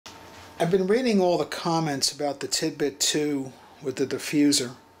I've been reading all the comments about the Tidbyt 2 with the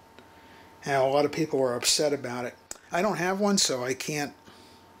diffuser, and a lot of people are upset about it. I don't have one, so I can't,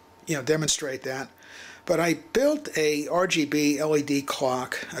 demonstrate that. But I built a RGB LED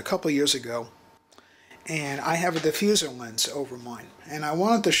clock a couple years ago, and I have a diffuser lens over mine. And I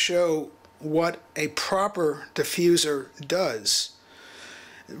wanted to show what a proper diffuser does.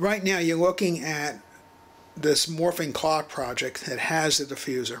 Right now you're looking at this morphing clock project that has the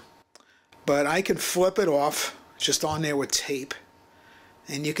diffuser. But I can flip it off, just on there with tape.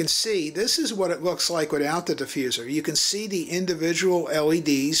 And you can see, this is what it looks like without the diffuser. You can see the individual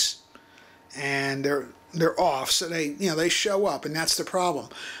LEDs, and they're off, so they show up, and that's the problem.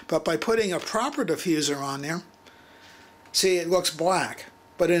 But by putting a proper diffuser on there, see, it looks black.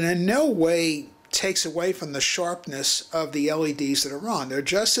 But it in no way takes away from the sharpness of the LEDs that are on. They're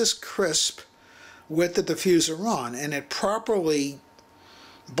just as crisp with the diffuser on, and it properly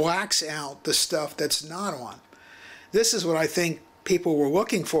blacks out the stuff that's not on. This is what I think people were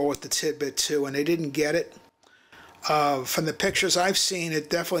looking for with the Tidbyt 2, and they didn't get it. From the pictures I've seen, it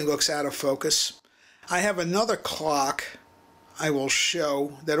definitely looks out of focus. I have another clock I will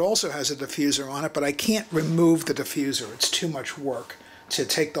show that also has a diffuser on it, but I can't remove the diffuser. It's too much work to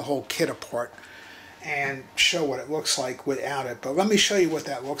take the whole kit apart and show what it looks like without it. But let me show you what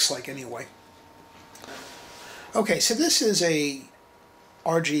that looks like anyway. Okay, so this is a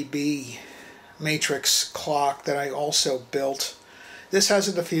RGB matrix clock that I also built. This has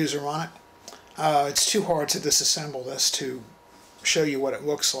a diffuser on it. It's too hard to disassemble this to show you what it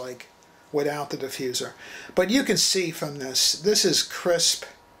looks like without the diffuser. But you can see from this is crisp.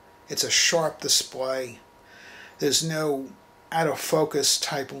 It's a sharp display. There's no out of focus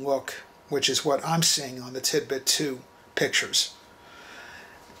type look, which is what I'm seeing on the Tidbyt 2 pictures.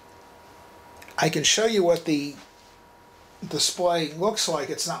 I can show you what the display looks like.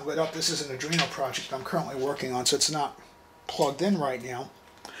 It's not lit up. This is an Adreno project I'm currently working on, so it's not plugged in right now.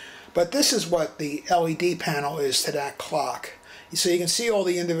 But this is what the LED panel is to that clock. So you can see all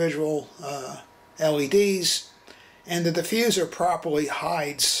the individual LEDs, and the diffuser properly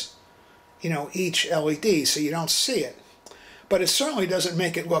hides, each LED, so you don't see it. But it certainly doesn't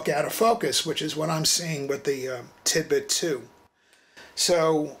make it look out of focus, which is what I'm seeing with the Tidbyt 2.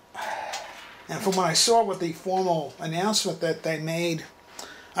 So, and from what I saw with the formal announcement that they made,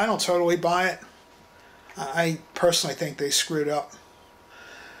 I don't totally buy it. I personally think they screwed up.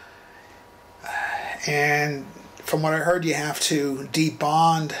 And from what I heard, you have to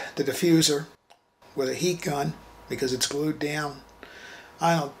debond the diffuser with a heat gun because it's glued down.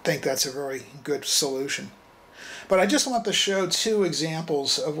 I don't think that's a very good solution. But I just want to show two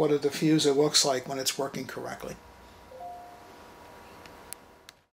examples of what a diffuser looks like when it's working correctly.